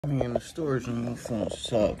Man, the storage on my phone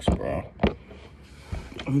sucks, bro.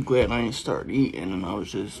 I'm glad I didn't start eating and I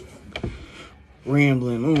was just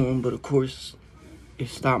rambling on, but of course it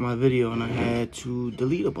stopped my video and I had to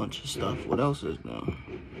delete a bunch of stuff. What else is new?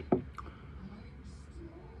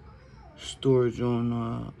 Storage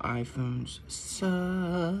on iPhones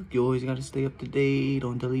suck. You always gotta stay up to date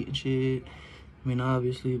on deleting shit. I mean,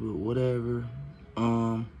 obviously, but whatever.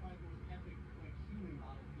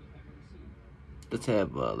 Let's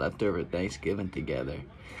have leftover Thanksgiving together.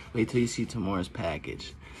 Wait till you see tomorrow's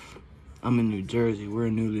package. I'm in New Jersey. We're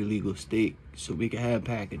a newly legal state, so we can have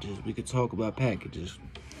packages. We could talk about packages.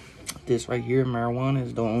 This right here, marijuana,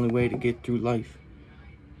 is the only way to get through life.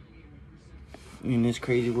 In this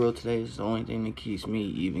crazy world today, it's the only thing that keeps me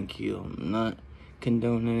even keel. I'm not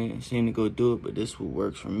condoning it and saying to go do it, but this is what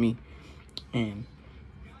works for me. And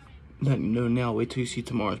letting you know now, wait till you see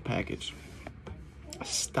tomorrow's package.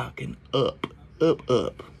 Stocking up.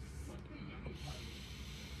 Up.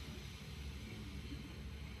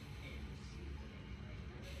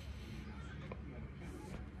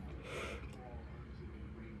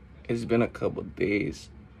 It's been a couple days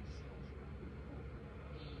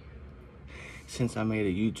since I made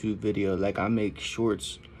a YouTube video. Like, I make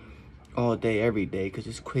shorts all day, every day, because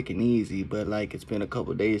it's quick and easy. But, like, it's been a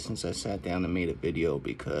couple days since I sat down and made a video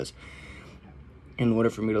because in order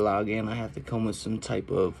for me to log in, I have to come with some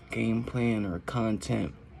type of game plan or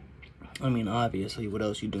content. I mean, obviously, what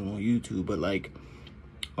else you do on YouTube? But, like,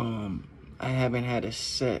 I haven't had a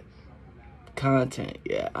set content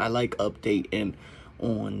yet. I like updating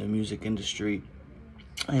on the music industry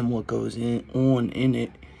and what goes on in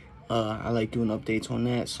it. I like doing updates on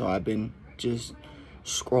that, so I've been just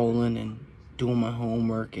scrolling and doing my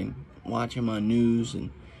homework and watching my news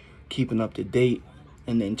and keeping up to date,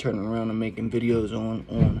 and then turning around and making videos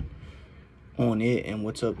on it and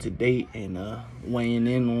what's up to date and weighing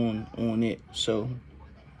in on it. So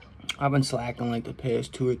I've been slacking like the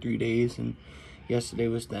past 2 or 3 days, and yesterday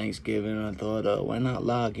was Thanksgiving, and I thought, why not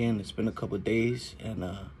log in? It's been a couple days, and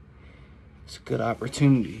it's a good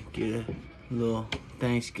opportunity to get a little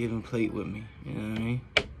Thanksgiving plate with me, you know what I mean?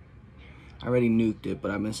 I already nuked it, but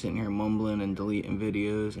I've been sitting here mumbling and deleting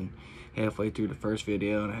videos, and halfway through the first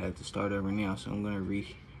video, and I had to start over now, so I'm gonna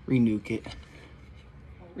re-nuke it.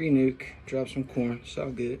 Re-nuke, drop some corn, it's all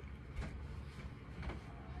good.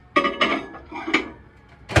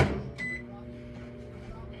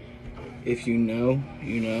 If you know,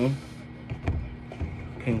 you know.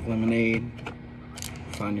 Pink lemonade.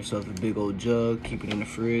 Find yourself a big old jug, keep it in the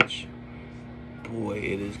fridge. Boy,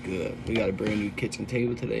 it is good. We got a brand new kitchen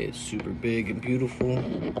table today. It's super big and beautiful.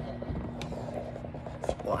 If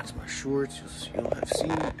you watch my shorts, you'll have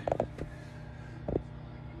seen it.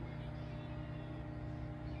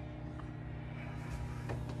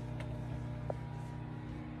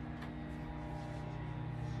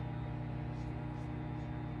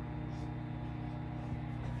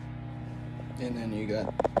 And then you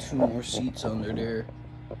got 2 more seats under there.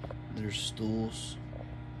 There's stools.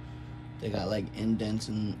 They got like indents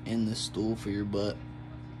in the stool for your butt.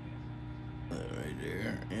 Right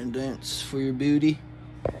there. Indents for your booty.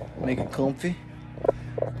 Make it comfy.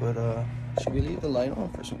 But should we leave the light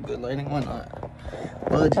on for some good lighting? Why not?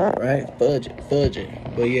 Budget, right? Budget.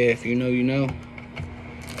 But yeah, if you know, you know.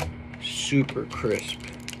 Super crisp.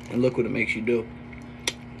 And look what it makes you do.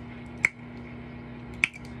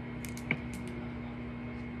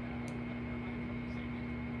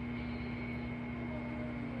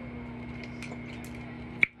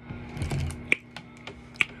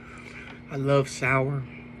 I love sour,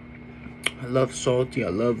 I love salty, I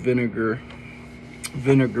love vinegary,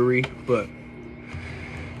 but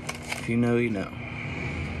if you know, you know.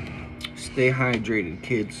 Stay hydrated,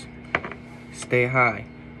 kids. Stay high.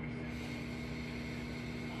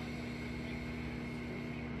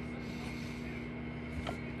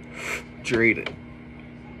 Hydrated.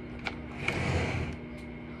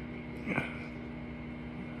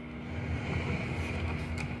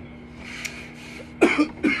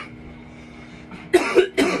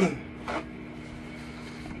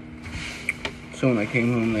 So when I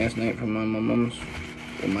came home last night from my mom's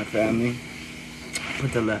with my family, I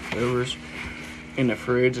put the leftovers in the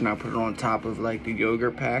fridge and I put it on top of like the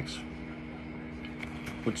yogurt packs,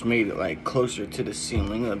 which made it like closer to the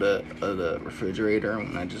ceiling of the refrigerator.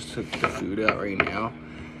 When I just took the food out right now,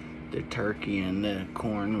 the turkey and the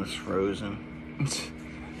corn was frozen. Excuse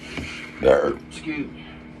me.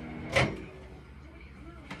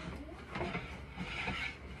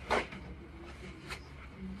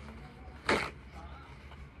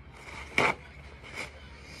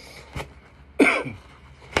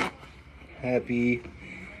 Happy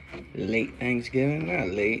Late Thanksgiving, not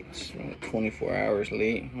late, it's like 24 hours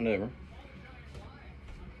late, whatever.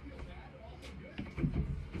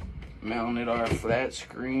 Mounted our flat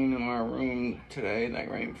screen in our room today, like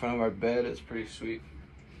right in front of our bed. It's pretty sweet.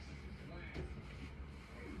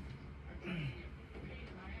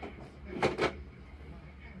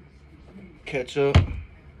 Ketchup.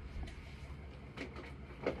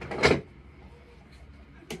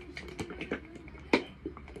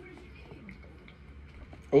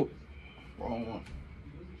 Oh, wrong one.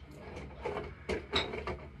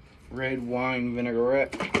 Red wine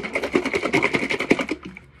vinaigrette.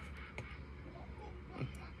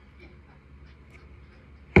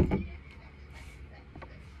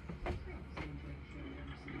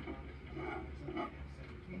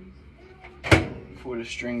 For the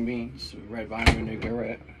string beans, red wine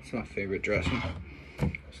vinaigrette. It's my favorite dressing.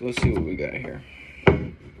 So let's see what we got here.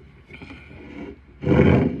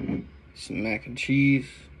 Some mac and cheese,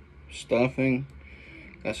 stuffing,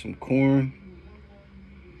 got some corn,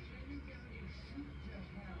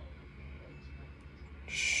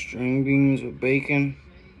 string beans with bacon,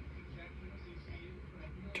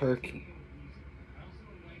 turkey.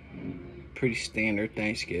 Pretty standard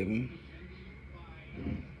Thanksgiving.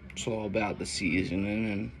 It's all about the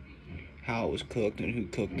seasoning and how it was cooked and who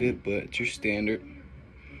cooked it, but it's your standard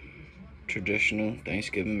traditional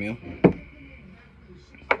Thanksgiving meal.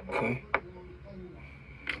 Okay.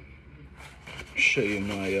 Show you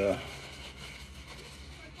my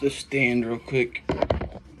the stand real quick.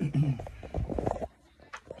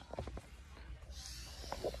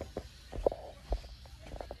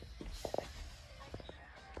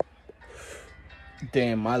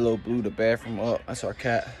 Damn, Milo blew the bathroom up. That's our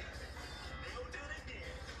cat.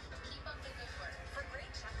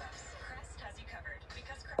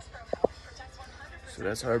 So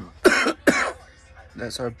that's our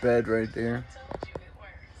that's our bed right there.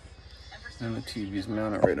 And the TV's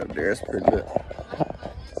mounted right up there. That's pretty good.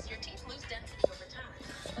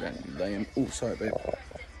 So then you lay in, oh, sorry, babe.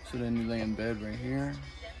 So then you lay in bed right here.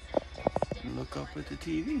 You look up at the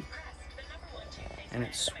TV. And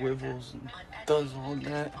it swivels and does all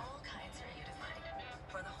that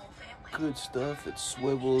good stuff. It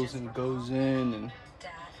swivels and goes in and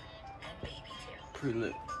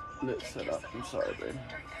pretty lit setup. I'm sorry, babe.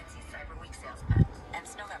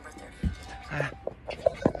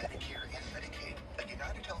 Medicare and Medicaid, a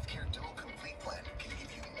United Healthcare Dual Complete Plan can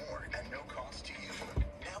give you more at no cost to you.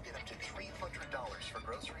 Now get up to $300 for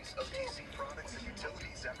groceries, OTC products, and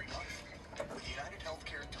utilities every month. With United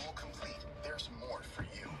Healthcare Dual Complete, there's more for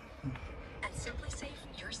you. At Simply Safe,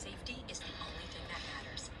 your safety is the only thing that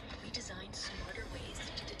matters. We designed smarter ways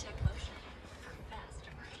to detect motion for fast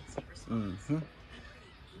emergency response.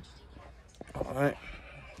 All right,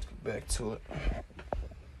 back to it.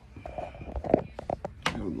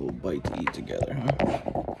 Have a little bite to eat together,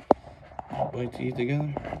 huh? Bite to eat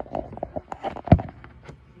together.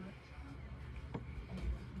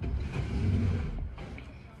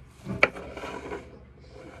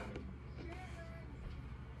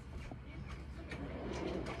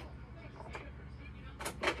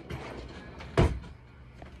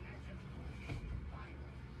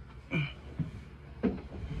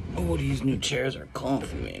 Oh, these new chairs are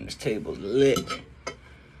comfy, man. This table's lit.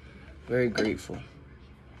 Very grateful.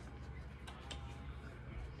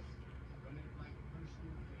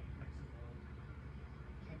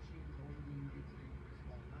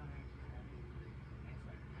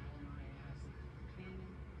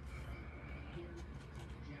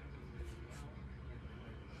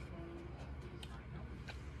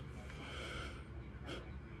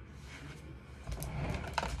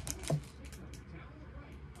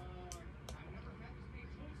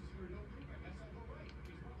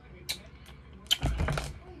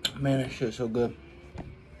 Man, that shit's so good.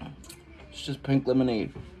 It's just pink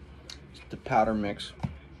lemonade. It's the powder mix.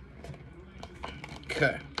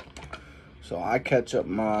 Okay. So I catch up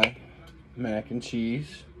my mac and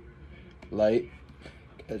cheese. Light.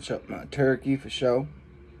 Catch up my turkey for show.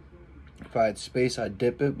 If I had space, I'd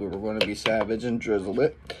dip it, but we're going to be savage and drizzle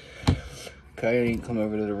it. Okay, and you come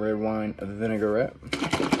over to the red wine vinaigrette.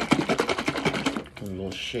 A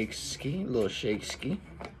little shake ski,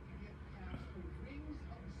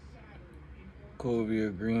 Go over your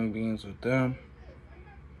green beans with them.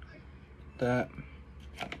 That.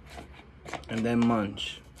 And then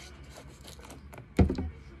munch.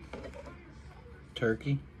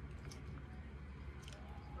 Turkey.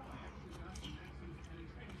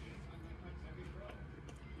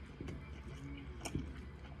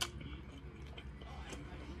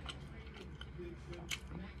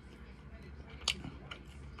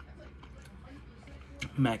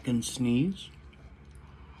 Mac and sneeze.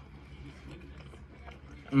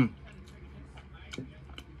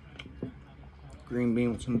 Green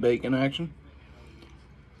bean with some bacon action.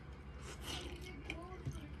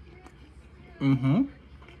 I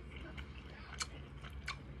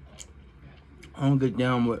don't get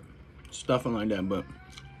down with stuffing like that, but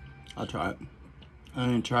I'll try it. I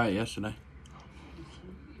didn't try it yesterday.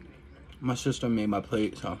 My sister made my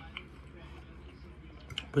plate, so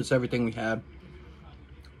puts everything we had.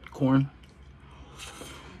 Corn.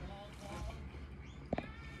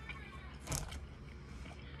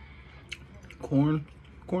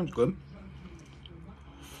 Corn's good.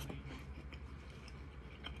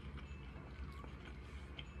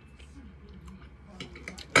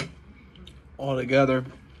 All together,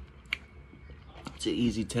 it's an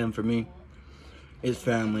easy 10 for me. It's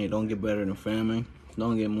family. It don't get better than family.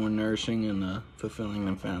 Don't get more nourishing and fulfilling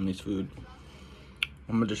than family's food.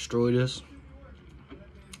 I'm gonna destroy this.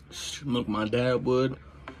 Smoke my dad would.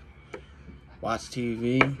 Watch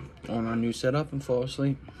TV on our new setup and fall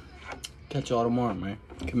asleep. Catch y'all tomorrow, man.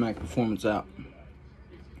 Camac Performance out.